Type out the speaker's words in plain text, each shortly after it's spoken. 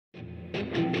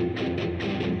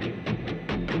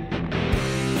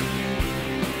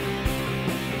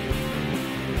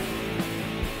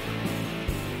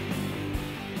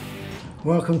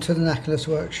Welcome to the Knacklers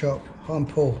workshop. I'm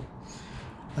Paul.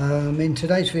 In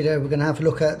today's video we're going to have a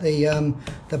look at the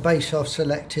base I've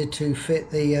selected to fit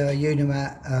the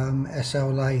Unimat SL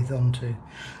lathe onto.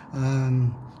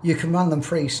 You can run them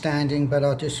freestanding, but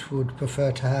I just would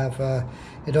prefer to have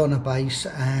it on a base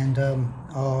and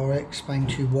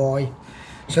𝗪𝗔𝗡𝗢𝗦.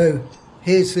 So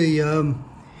here's the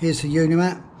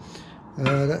Unimat.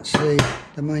 That's the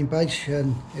main base,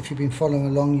 and if you've been following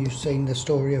along you've seen the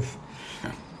story of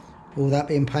all that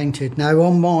being painted. Now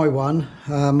on my one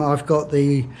I've got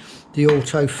the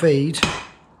auto feed,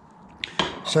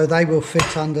 so they will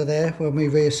fit under there when we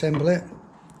reassemble it,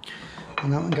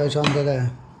 and that one goes under there.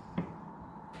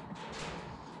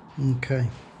 Okay,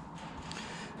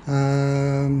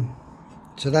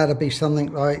 so that'll be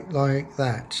something like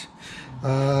that.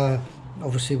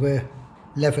 Obviously we'll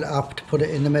level it up to put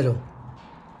it in the middle.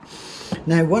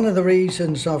 Now one of the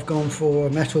reasons I've gone for a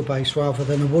metal base rather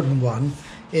than a wooden one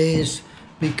is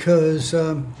because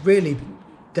really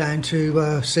down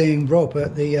to seeing Rob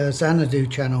at the Xanadu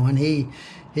channel, and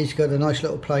he's got a nice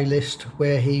little playlist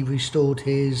where he restored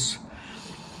his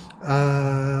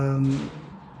Sherline,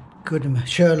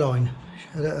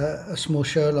 a small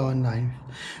Sherline name.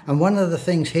 And one of the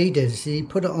things he did is he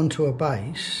put it onto a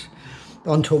base,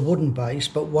 onto a wooden base,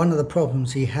 but one of the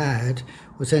problems he had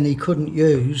was then he couldn't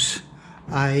use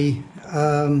a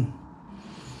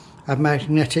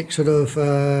magnetic sort of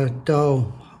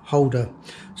dial holder.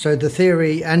 So the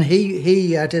theory, and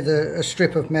he added a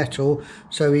strip of metal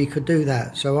so he could do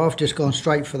that. So I've just gone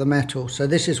straight for the metal. So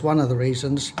this is one of the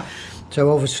reasons.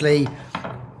 So obviously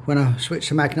when I switch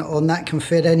the magnet on, that can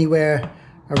fit anywhere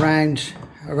around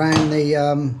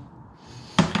the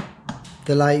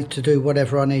lathe to do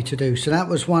whatever I need to do. So that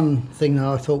was one thing that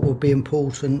I thought would be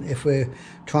important if we're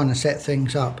trying to set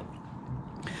things up.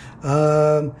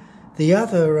 The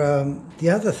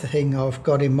other thing I've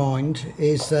got in mind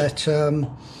is that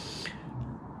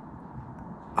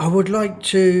I would like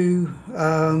to,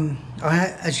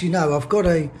 as you know, I've got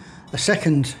a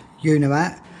second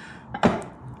Unimat,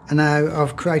 and now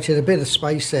I've created a bit of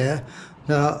space there.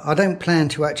 Now I don't plan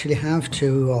to actually have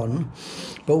two on,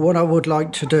 but what I would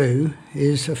like to do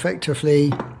is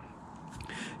effectively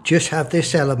just have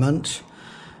this element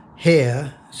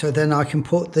here, so then I can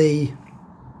put the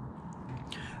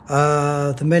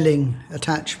milling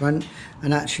attachment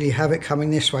and actually have it coming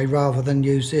this way rather than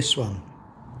use this one.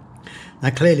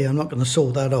 Now clearly I'm not going to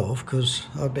saw that off because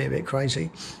I'd be a bit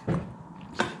crazy.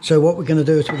 So what we're going to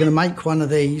do is we're going to make one of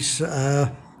these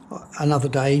another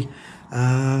day,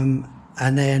 and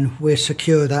then we'll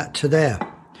secure that to there.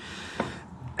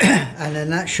 And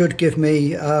then that should give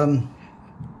me, I'll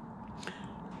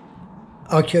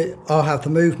have the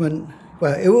movement.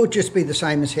 Well, it will just be the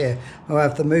same as here. I'll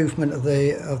have the movement of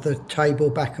the table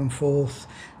back and forth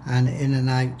and in and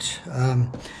out.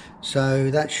 So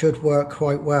that should work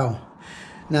quite well.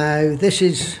 Now this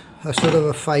is a sort of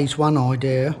a phase one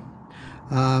idea.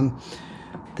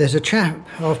 There's a chap,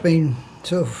 I've been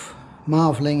sort of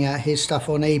marvelling at his stuff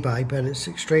on eBay, but it's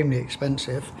extremely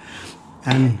expensive.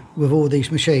 And with all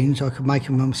these machines, I could make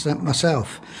them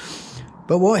myself.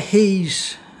 But what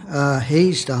he's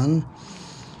done,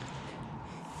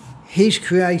 he's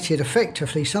created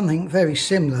effectively something very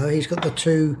similar. He's got the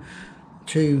two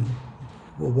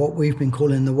well, what we've been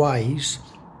calling the ways,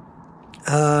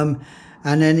 and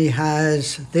then he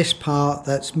has this part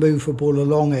that's movable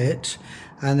along it,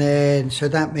 and then so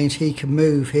that means he can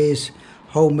move his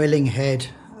whole milling head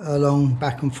along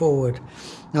back and forward.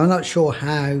 Now I'm not sure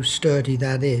how sturdy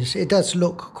that is. It does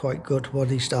look quite good what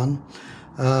he's done,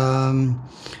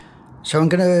 so I'm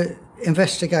going to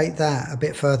investigate that a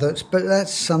bit further, but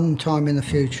that's sometime in the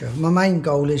future. My main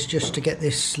goal is just to get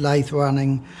this lathe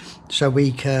running so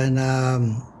we can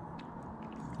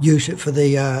use it for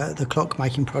the clock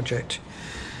making project.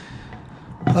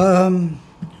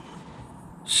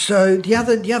 So the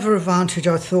other advantage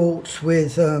I thought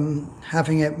with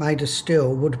having it made of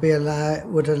steel would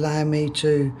allow me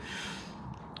to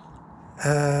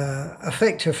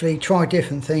effectively try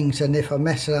different things, and if I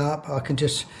mess it up I can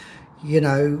just, you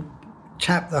know,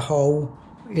 tap the hole.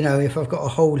 You know, if I've got a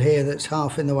hole here that's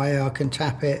half in the way, I can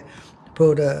tap it,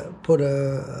 put a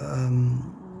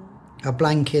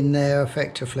blank in there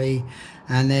effectively,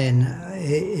 and then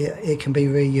it can be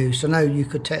reused. I know you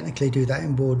could technically do that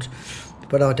in wood,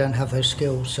 but I don't have those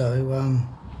skills, so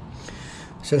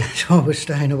that's why we're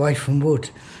staying away from wood.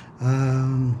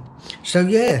 So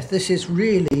yeah, this is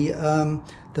really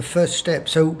the first step.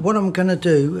 So what I'm going to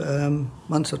do,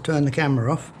 once I've turned the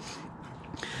camera off,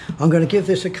 I'm going to give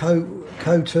this a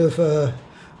coat of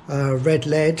red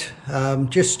lead,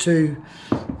 just to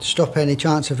stop any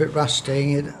chance of it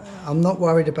rusting. I'm not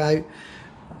worried about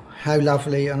how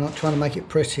lovely. I'm not trying to make it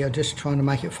pretty, I'm just trying to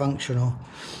make it functional.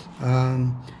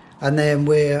 And then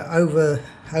we're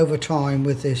over time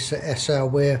with this SL,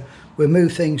 we'll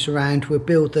move things around, we'll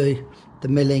build the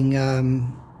milling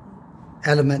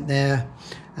element there,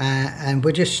 and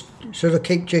we'll just sort of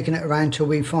keep jigging it around till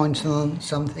we find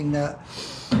something that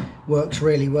works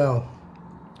really well.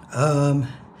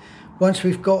 Once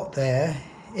we've got there,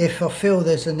 if I feel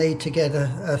there's a need to get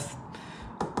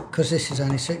because this is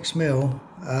only 6mm,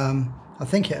 I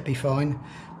think it'll be fine,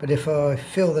 but if I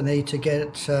feel the need to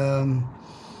get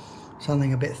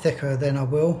something a bit thicker, then I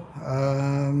will,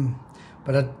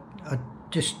 but I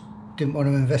just didn't want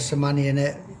to invest some money in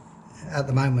it at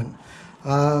the moment.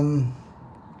 And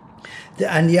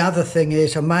the other thing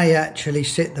is, I may actually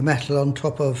sit the metal on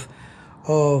top of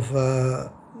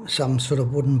some sort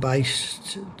of wooden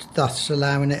base, thus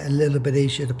allowing it a little bit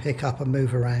easier to pick up and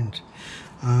move around.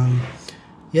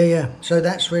 Yeah, so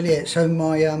that's really it. So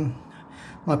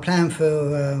my plan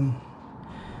for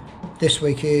this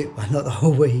week, well, not the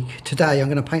whole week, today I'm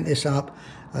going to paint this up,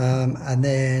 and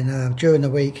then during the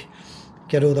week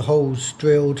get all the holes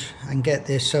drilled and get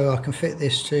this so I can fit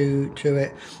this to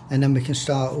it, and then we can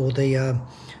start all the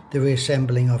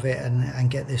reassembling of it and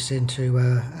get this into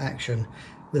action.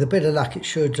 With a bit of luck, it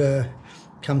should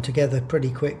come together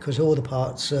pretty quick, because all the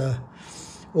parts are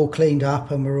all cleaned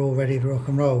up and we're all ready to rock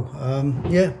and roll.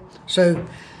 Yeah, so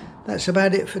that's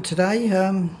about it for today.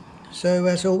 So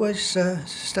as always,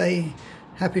 stay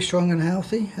happy, strong and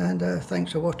healthy, and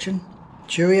thanks for watching.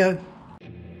 Cheerio.